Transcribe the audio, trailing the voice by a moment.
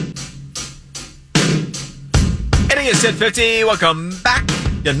It is 10:50. Welcome back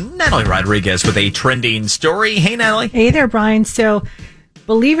to Natalie Rodriguez with a trending story. Hey, Natalie. Hey there, Brian. So,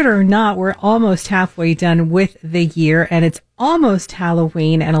 believe it or not, we're almost halfway done with the year, and it's almost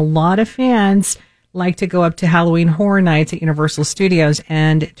Halloween, and a lot of fans like to go up to Halloween Horror Nights at Universal Studios,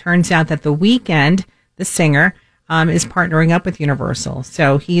 and it turns out that The Weeknd, the singer, is partnering up with Universal.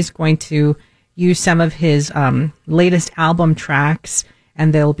 So he's going to use some of his latest album tracks,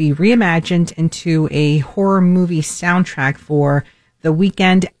 and they'll be reimagined into a horror movie soundtrack for The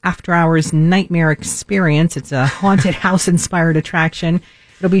Weeknd After Hours Nightmare Experience. It's a haunted house-inspired attraction.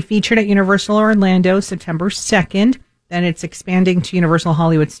 It'll be featured at Universal Orlando September 2nd. Then it's expanding to Universal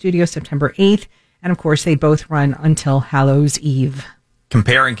Hollywood Studios September 8th. And, of course, they both run until Hallows Eve.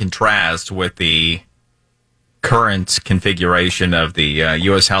 Compare and contrast with the current configuration of the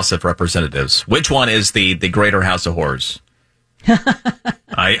U.S. House of Representatives. Which one is the greater House of Horrors?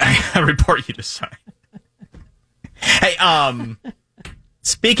 I report you to say. Hey,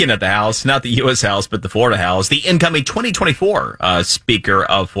 speaking of the House, not the U.S. House, but the Florida House, the incoming 2024 Speaker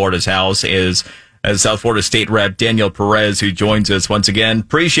of Florida's House is South Florida State Rep Daniel Perez, who joins us once again.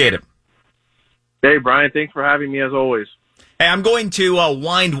 Appreciate it. Hey, Brian, thanks for having me as always. Hey, I'm going to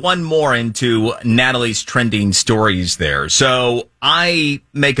wind one more into Natalie's trending stories there. So I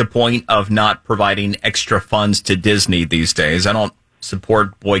make a point of not providing extra funds to Disney these days. I don't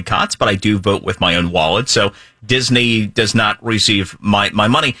support boycotts, but I do vote with my own wallet. So Disney does not receive my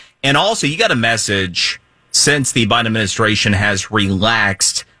money. And also, you got a message since the Biden administration has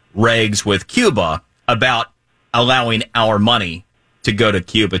relaxed regs with Cuba about allowing our money to go to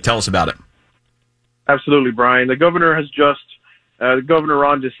Cuba. Tell us about it. Absolutely, Brian. The governor Governor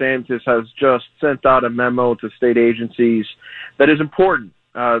Ron DeSantis has just sent out a memo to state agencies that is important.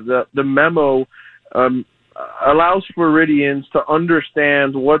 The memo allows Floridians to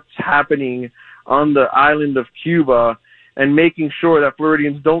understand what's happening on the island of Cuba and making sure that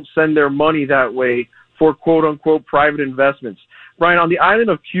Floridians don't send their money that way for quote-unquote private investments. Brian, on the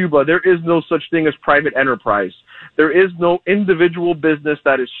island of Cuba, there is no such thing as private enterprise. There is no individual business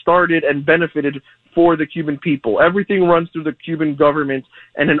that is started and benefited for the Cuban people. Everything runs through the Cuban government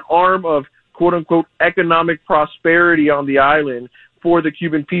and an arm of quote-unquote economic prosperity on the island for the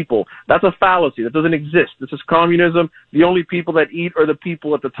Cuban people. That's a fallacy. That doesn't exist. This is communism. The only people that eat are the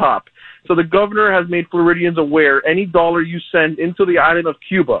people at the top. So the governor has made Floridians aware any dollar you send into the island of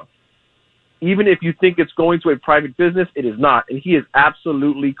Cuba, even if you think it's going to a private business, it is not. And he is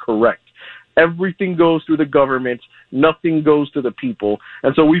absolutely correct. Everything goes through the government. Nothing goes to the people.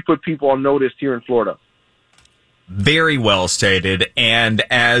 And so we put people on notice here in Florida. Very well stated. And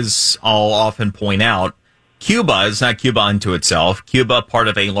as I'll often point out, Cuba is not Cuba unto itself. Cuba, part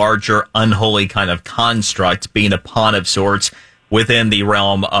of a larger unholy kind of construct, being a pawn of sorts within the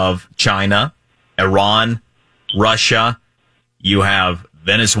realm of China, Iran, Russia. You have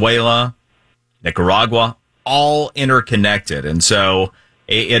Venezuela, Nicaragua, all interconnected. And so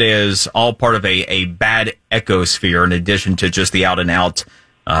it is all part of a bad ecosphere in addition to just the out-and-out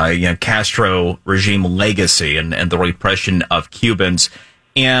Castro regime legacy and the repression of Cubans.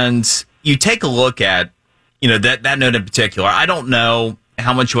 And you take a look at that note in particular. I don't know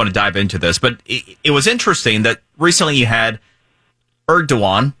how much you want to dive into this, but it was interesting that recently you had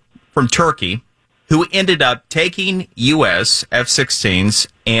Erdogan from Turkey, who ended up taking U.S. F-16s,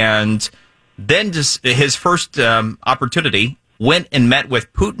 and then just his first opportunity went and met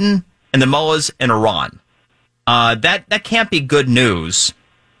with Putin and the mullahs in Iran. That can't be good news,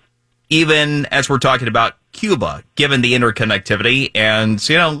 even as we're talking about Cuba, given the interconnectivity and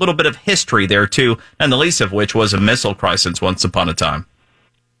a little bit of history there too, and the least of which was a missile crisis once upon a time.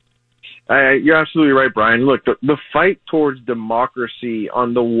 You're absolutely right, Brian. Look, the fight towards democracy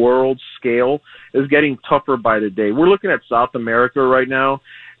on the world scale is getting tougher by the day. We're looking at South America right now,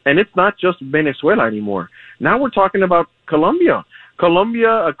 and it's not just Venezuela anymore. Now we're talking about Colombia.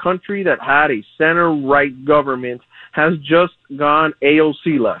 Colombia, a country that had a center-right government, has just gone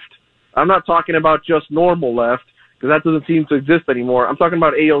AOC left. I'm not talking about just normal left, because that doesn't seem to exist anymore. I'm talking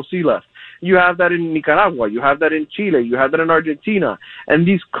about AOC left. You have that in Nicaragua. You have that in Chile. You have that in Argentina. And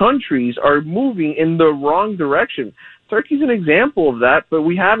these countries are moving in the wrong direction. Turkey's an example of that, but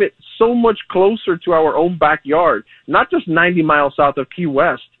we have it so much closer to our own backyard, not just 90 miles south of Key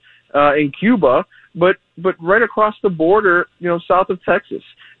West in Cuba, but right across the border, south of Texas.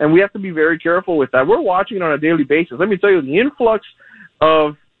 And we have to be very careful with that. We're watching it on a daily basis. Let me tell you, the influx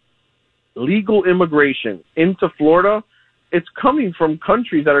of legal immigration into Florida it's coming from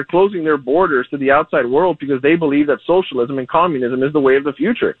countries that are closing their borders to the outside world because they believe that socialism and communism is the way of the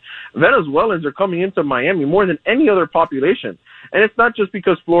future. Venezuelans are coming into Miami more than any other population. And it's not just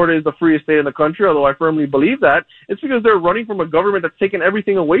because Florida is the freest state in the country, although I firmly believe that. It's because they're running from a government that's taken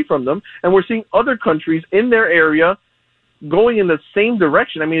everything away from them. And we're seeing other countries in their area going in the same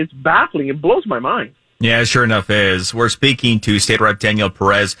direction. I mean, it's baffling. It blows my mind. Yeah, sure enough is. We're speaking to State Rep Daniel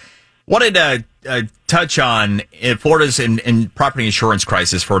Perez. Wanted to touch on Florida's in property insurance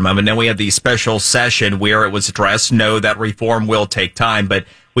crisis for a moment. Then we had the special session where it was addressed. No, that reform will take time, but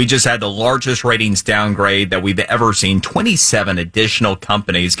we just had the largest ratings downgrade that we've ever seen. 27 additional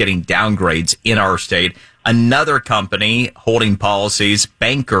companies getting downgrades in our state. Another company holding policies,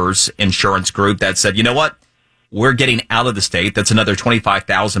 Bankers Insurance Group, that said, you know what? We're getting out of the state. That's another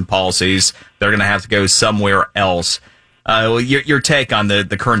 25,000 policies. They're going to have to go somewhere else. Your take on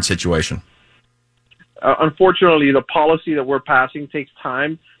the current situation? Unfortunately, the policy that we're passing takes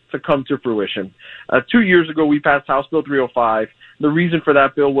time to come to fruition. 2 years ago, we passed House Bill 305. The reason for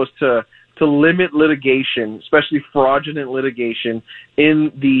that bill was to limit litigation, especially fraudulent litigation,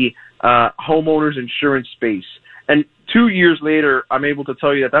 in the homeowners insurance space. And 2 years later, I'm able to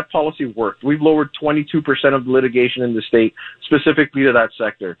tell you that policy worked. We've lowered 22% of the litigation in the state, specifically to that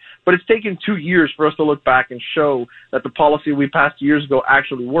sector. But it's taken 2 years for us to look back and show that the policy we passed years ago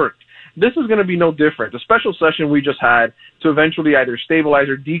actually worked. This is going to be no different. The special session we just had to eventually either stabilize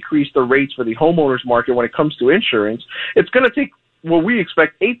or decrease the rates for the homeowners market when it comes to insurance, it's going to take what we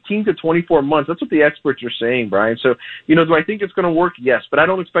expect 18 to 24 months. That's what the experts are saying, Brian. So, do I think it's going to work? Yes, but I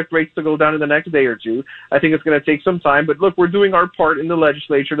don't expect rates to go down in the next day or two. I think it's going to take some time. But look, we're doing our part in the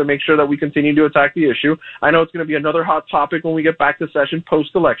legislature to make sure that we continue to attack the issue. I know it's going to be another hot topic when we get back to session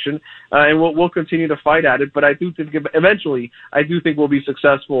post-election, and we'll continue to fight at it. But I do think eventually, we'll be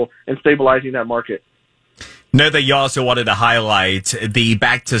successful in stabilizing that market. Know that you also wanted to highlight the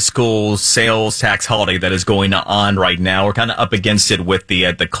back-to-school sales tax holiday that is going on right now. We're kind of up against it with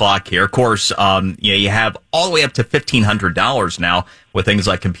the clock here. Of course, you have all the way up to $1,500 now with things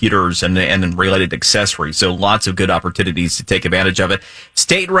like computers and related accessories. So lots of good opportunities to take advantage of it.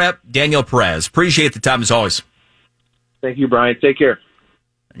 State Rep Daniel Perez, appreciate the time as always. Thank you, Brian. Take care.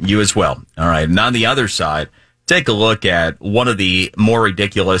 You as well. All right. And on the other side, take a look at one of the more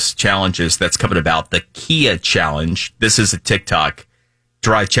ridiculous challenges that's coming about, the Kia challenge. This is a TikTok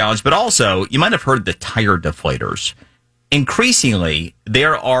drive challenge, but also you might have heard the tire deflators. Increasingly,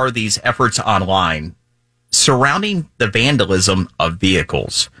 there are these efforts online surrounding the vandalism of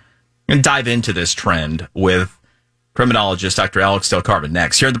vehicles. We're going to dive into this trend with criminologist Dr. Alex Del Carmen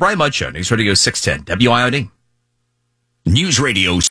next here on the Brian Mudd Show, News Radio 610 WIOD. News Radio